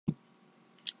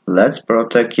let's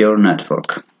protect your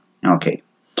network. Okay,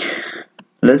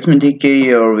 let's mitigate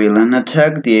your VLAN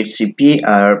attack, DHCP,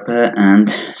 ARP, and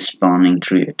spawning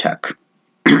tree attack.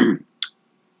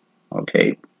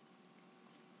 Okay,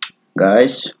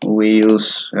 guys, we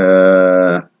use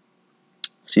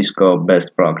Cisco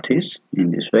best practice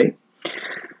in this way.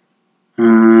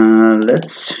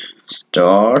 Let's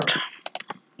start.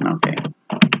 Okay,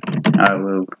 I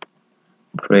will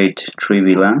create 3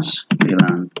 VLANs: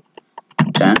 VLAN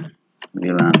 10,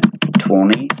 VLAN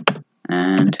 20,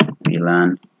 and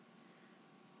VLAN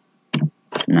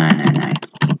 999.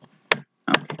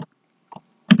 Okay,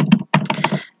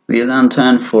 VLAN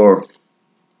 10 for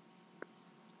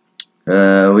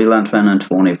VLAN 10 and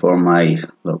 20 for my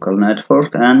local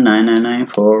network, and 999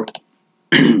 for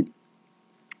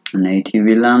native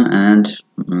VLAN, and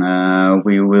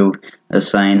we will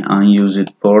assign unused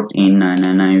port in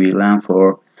 999 VLAN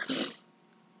for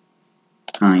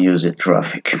unused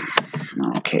traffic.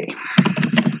 Okay,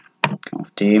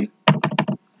 conf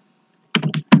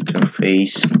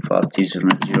interface fast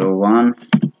Ethernet 01.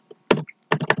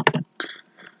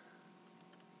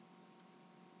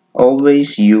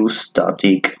 Always use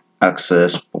static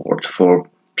access port for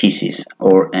PCs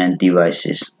or end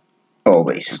devices.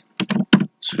 Always.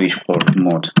 Switch port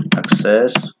mode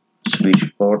access,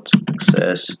 switch port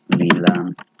access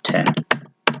VLAN 10.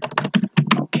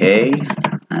 Okay,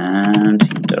 and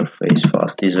interface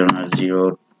fast Ethernet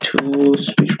 02,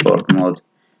 switch port mode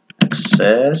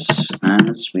access,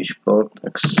 and switch port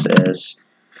access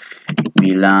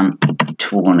VLAN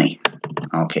 20.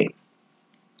 Okay,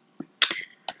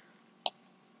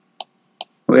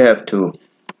 we have 2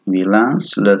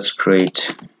 VLANs. Let's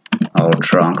create our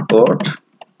trunk port.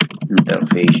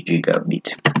 Interface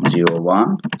gigabit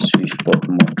 01, switch port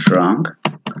mode trunk,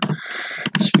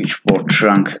 switch port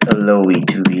trunk allow it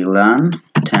VLAN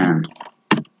 10,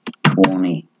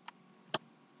 20,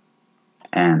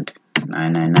 and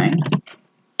 999.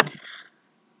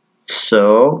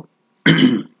 So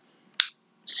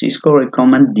Cisco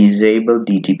recommend disable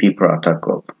DTP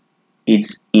protocol.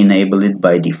 It's enabled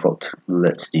by default.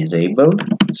 Let's disable.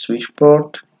 Switch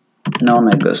port, no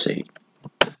negotiate.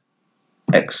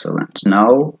 Excellent.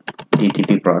 Now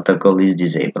DTP protocol is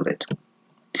disabled.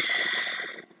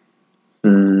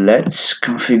 Let's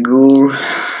configure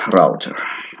router.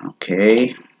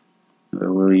 Okay, we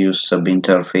will use sub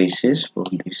interfaces for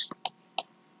this.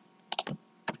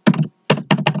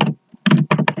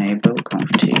 Enable conf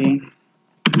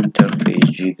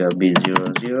interface gigabit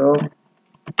 00,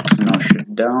 no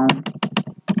shutdown.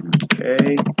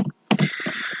 Okay,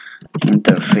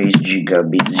 interface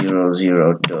gigabit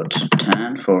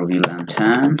 00.10 for VLAN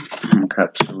 10,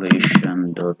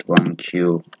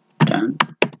 encapsulation.1q10,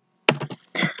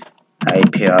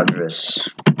 IP address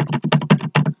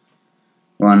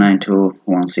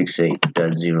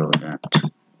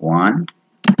 192.168.0.1,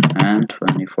 and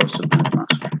 24 subnet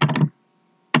mask.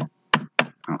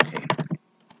 Okay,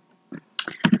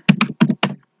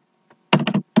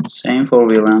 same for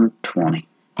VLAN 20.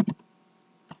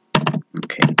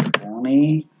 Okay,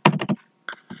 20,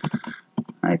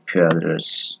 IP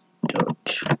address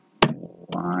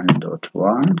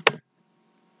 .1.1.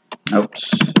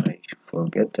 Oops, I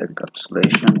forget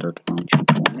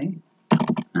encapsulation.1q20.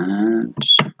 And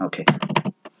okay,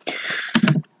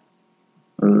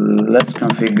 let's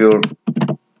configure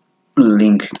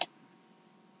link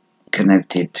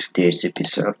connected DHCP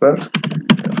server.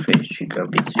 Interface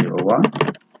gigabit 01,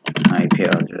 IP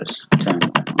address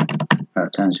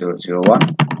 10.0.0.1.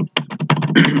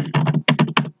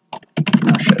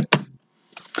 No shit.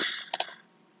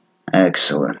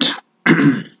 Excellent.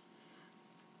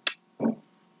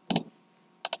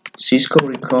 Cisco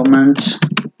recommends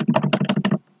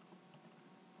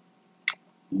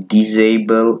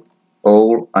disable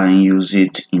all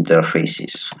unused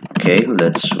interfaces. Okay,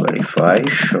 let's verify.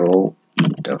 Show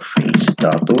interface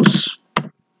status.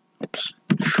 Oops.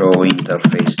 Show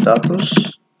interface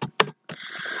status.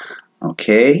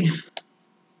 Okay,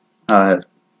 I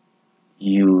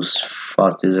use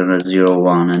fast Ethernet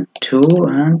 01 and 2,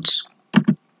 and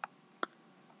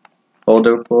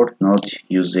other port not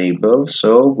usable,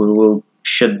 so we will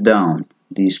shut down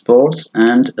these ports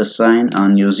and assign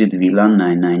unused VLAN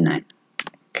 999.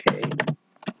 Okay,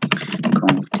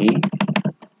 conf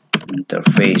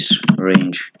interface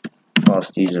range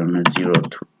fast Ethernet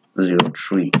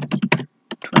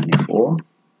 0324.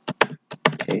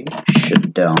 Okay,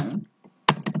 shut down,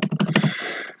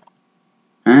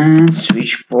 and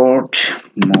switch port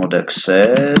mode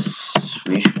access,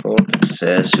 switch port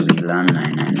access VLAN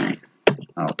 999.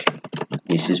 Okay,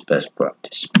 this is best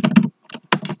practice.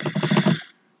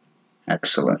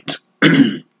 Excellent.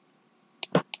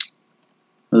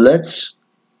 let's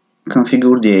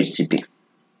configure the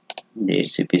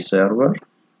DHCP server.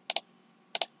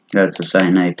 Let's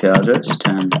assign IP address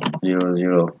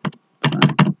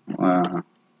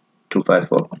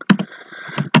 10.0.254.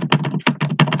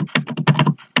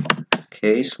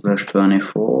 Okay,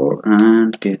 /24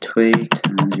 and gateway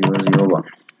 10.0.0.1.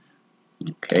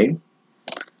 Okay,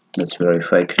 let's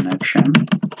verify connection.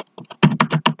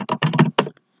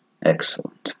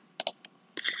 Excellent.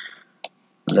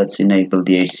 Let's enable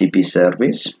the DHCP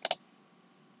service.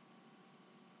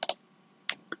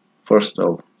 First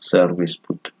all service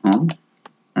put on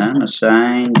and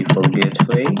assign default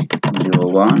gateway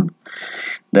 01,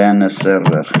 then a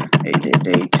server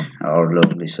 888, our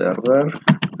lovely server,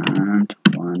 and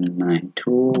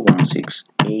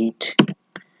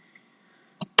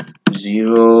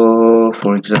 192.168.0,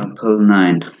 for example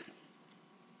 9.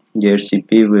 The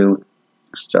DHCP will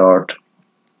start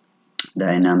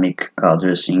dynamic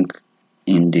addressing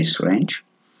in this range.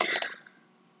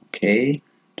 Okay,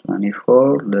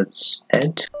 24, let's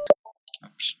add.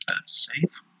 Oops, let's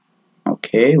save.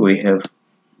 Okay, we have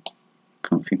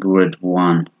configured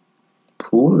one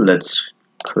pool. Let's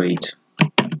create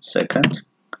second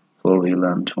for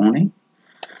VLAN 20.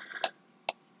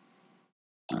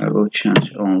 I will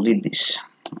change only this.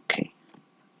 Okay,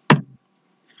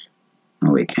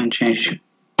 we can change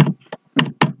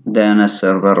then a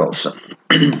server also.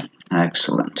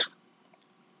 Excellent.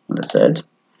 Let's add.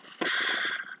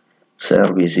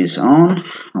 Service is on.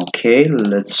 Okay,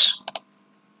 let's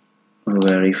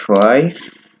verify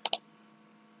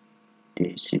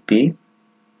DHCP.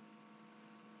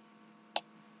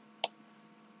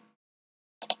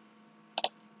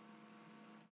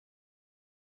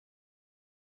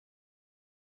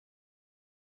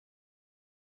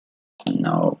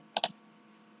 No.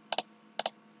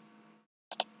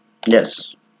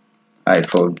 Yes, I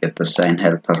forget to assign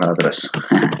helper address.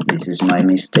 This is my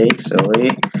mistake,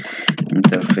 sorry.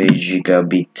 Interface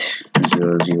gigabit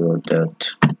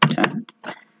 00.10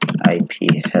 IP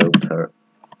helper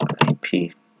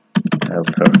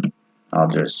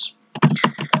address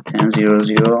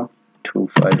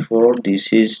 10.0.0.254.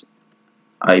 This is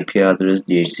IP address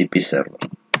DHCP server.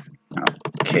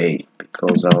 Okay,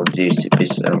 because our DHCP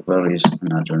server is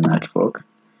another network,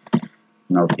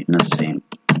 not in the same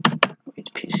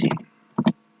with PC.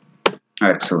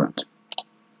 Excellent.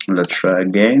 Let's try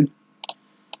again.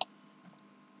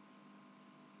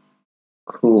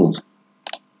 Cool.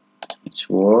 It's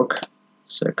work.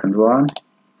 Second one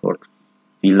for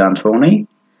VLAN 20.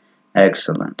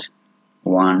 Excellent.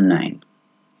 19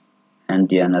 and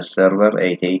DNS server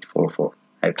 8844.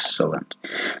 Excellent.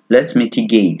 Let's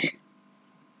mitigate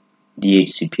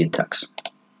DHCP attacks.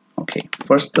 Okay,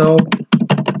 first of all,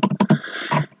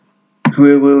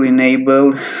 we will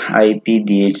enable IP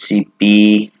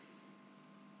DHCP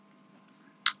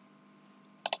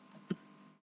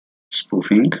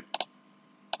spoofing.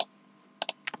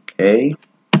 Okay,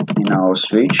 in our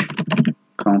switch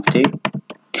config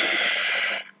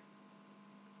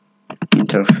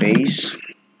interface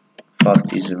fast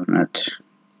Ethernet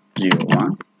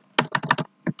 01.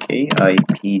 Okay,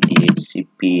 IP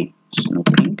DHCP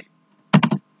snooping,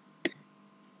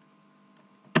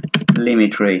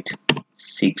 limit rate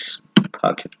 6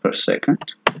 packet per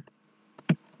second.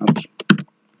 Oops,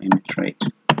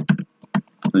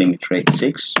 limit rate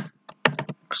 6.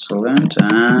 Excellent.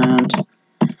 And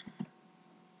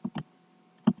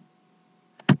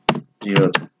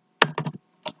 0.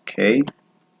 Okay,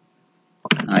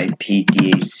 IP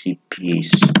DHCP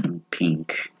snooping,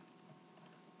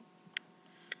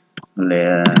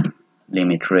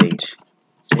 limit rate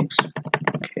 6.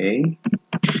 Okay,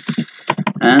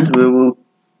 and we will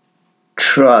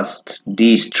trust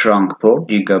this trunk port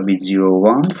gigabit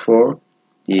 01 for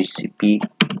DHCP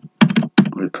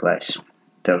replace.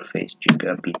 Interface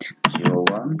gigabit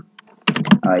 01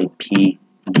 IP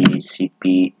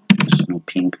DHCP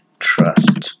snooping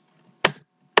trust.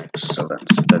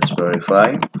 Excellent. Let's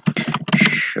verify.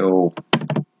 Show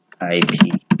IP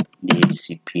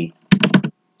DHCP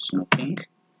snooping.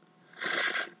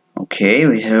 Okay,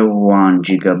 we have 1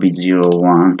 gigabit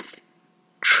 01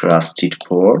 trusted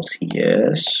port,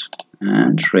 yes,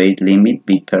 and rate limit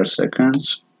bit per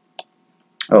seconds.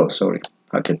 Oh, sorry,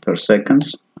 packet per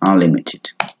seconds,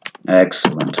 unlimited.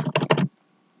 Excellent.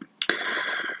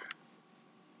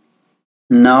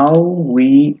 Now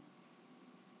we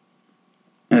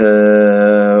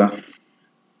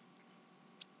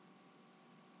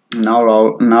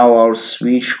now our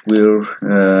switch will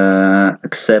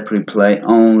accept replay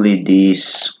only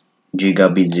this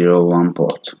gigabit 01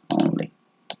 port only.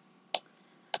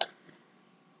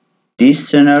 This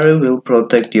scenario will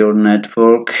protect your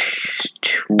network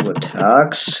to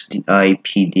attacks, the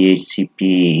IP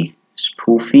DHCP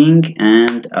spoofing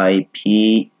and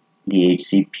IP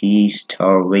DHCP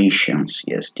starvations.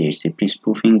 Yes, DHCP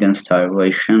spoofing and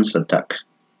starvations attack.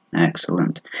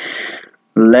 Excellent.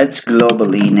 Let's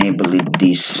globally enable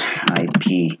this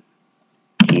IP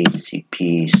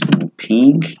DHCP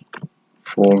snooping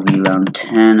for VLAN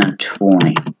 10 and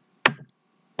 20.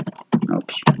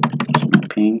 Oops,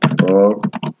 snooping for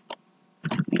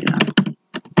VLAN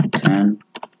 10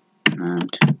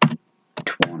 and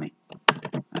 20.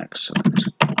 Excellent.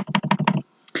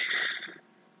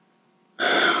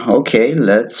 Okay,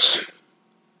 let's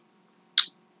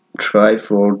try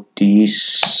for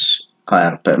this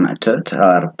ARP method.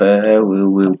 ARP, we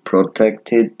will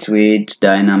protect it with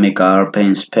dynamic ARP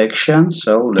inspection.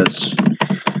 So let's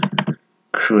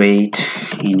create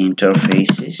in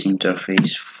interfaces,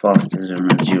 interface fast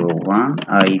Ethernet 01,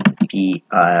 IP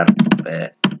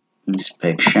ARP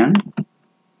inspection,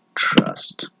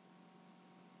 trust.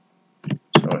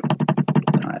 Sorry,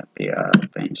 IP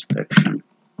ARP inspection.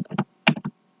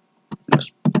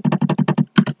 Yes.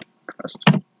 Trust.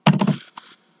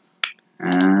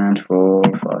 And for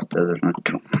fast Ethernet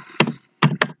 2.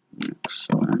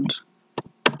 Excellent.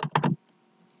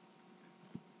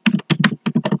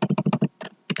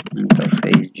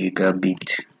 Interface gigabit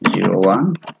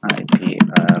 01, IP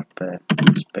ARP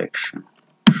inspection,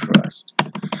 trust.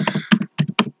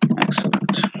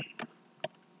 Excellent.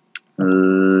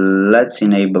 Let's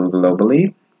enable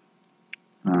globally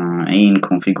in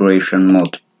configuration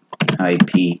mode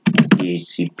IP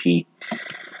DHCP.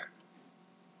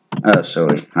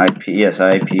 IP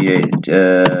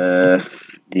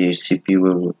DHCP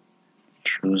will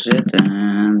choose it,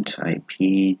 and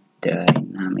IP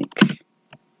dynamic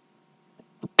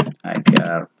IP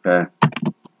ARP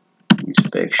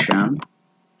inspection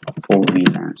for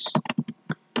VLANs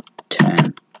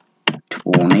 10,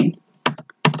 20,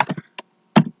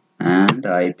 and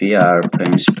IP ARP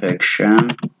inspection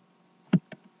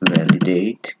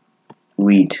validate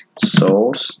with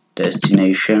source,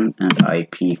 destination, and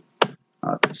IP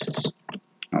addresses.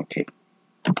 Okay.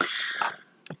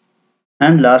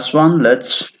 And last one,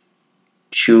 let's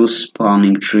choose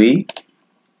spawning tree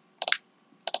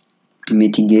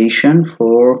mitigation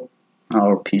for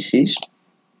our PCs.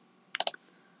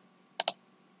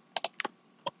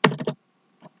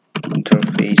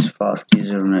 Interface fast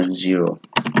Ethernet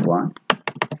 01.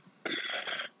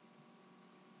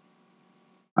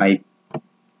 I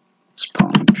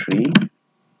spawning tree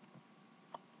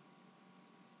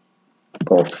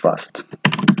PortFast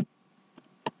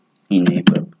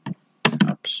enable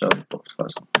upsell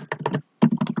PortFast,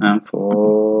 and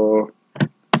for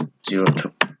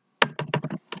 02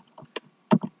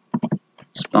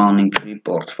 spawning tree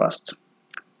PortFast,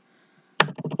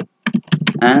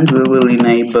 and we will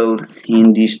enable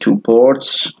in these two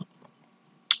ports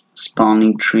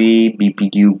spawning tree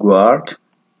BPDU Guard,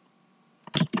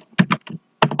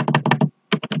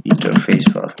 interface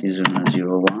fast Ethernet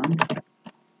 01,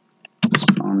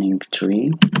 spawning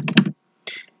tree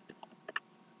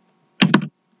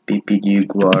BPDU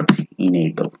Guard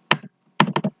enable,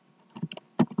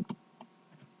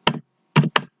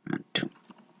 and 2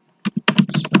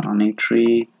 spawning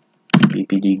tree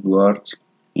BPDU Guard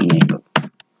enable.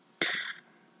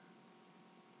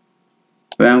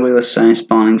 When we assign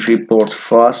spawning tree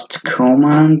PortFast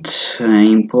command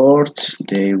import,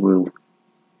 they will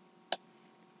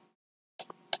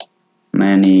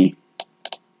many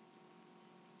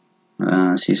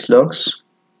syslogs.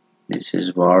 This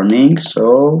is warning,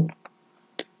 so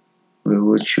we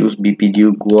will choose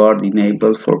BPDU Guard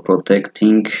enable for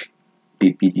protecting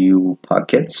BPDU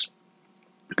packets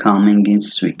coming in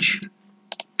switch.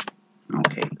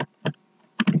 Okay.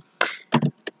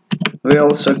 We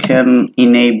also can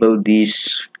enable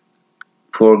this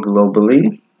for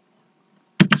globally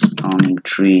spawning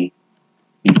tree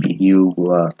BPDU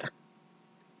Guard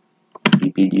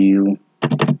BPDU.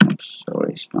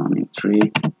 Spawning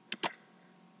tree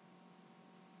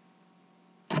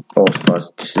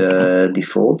PortFast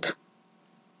default,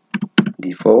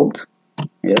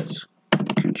 yes,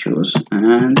 you can choose,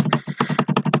 and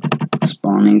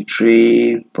spawning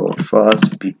tree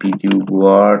PortFast BPDU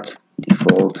Guard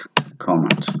default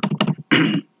command.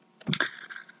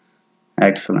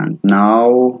 Excellent.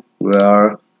 Now we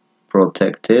are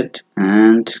protected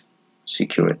and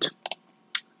secured.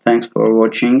 Thanks for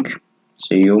watching.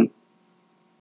 See you.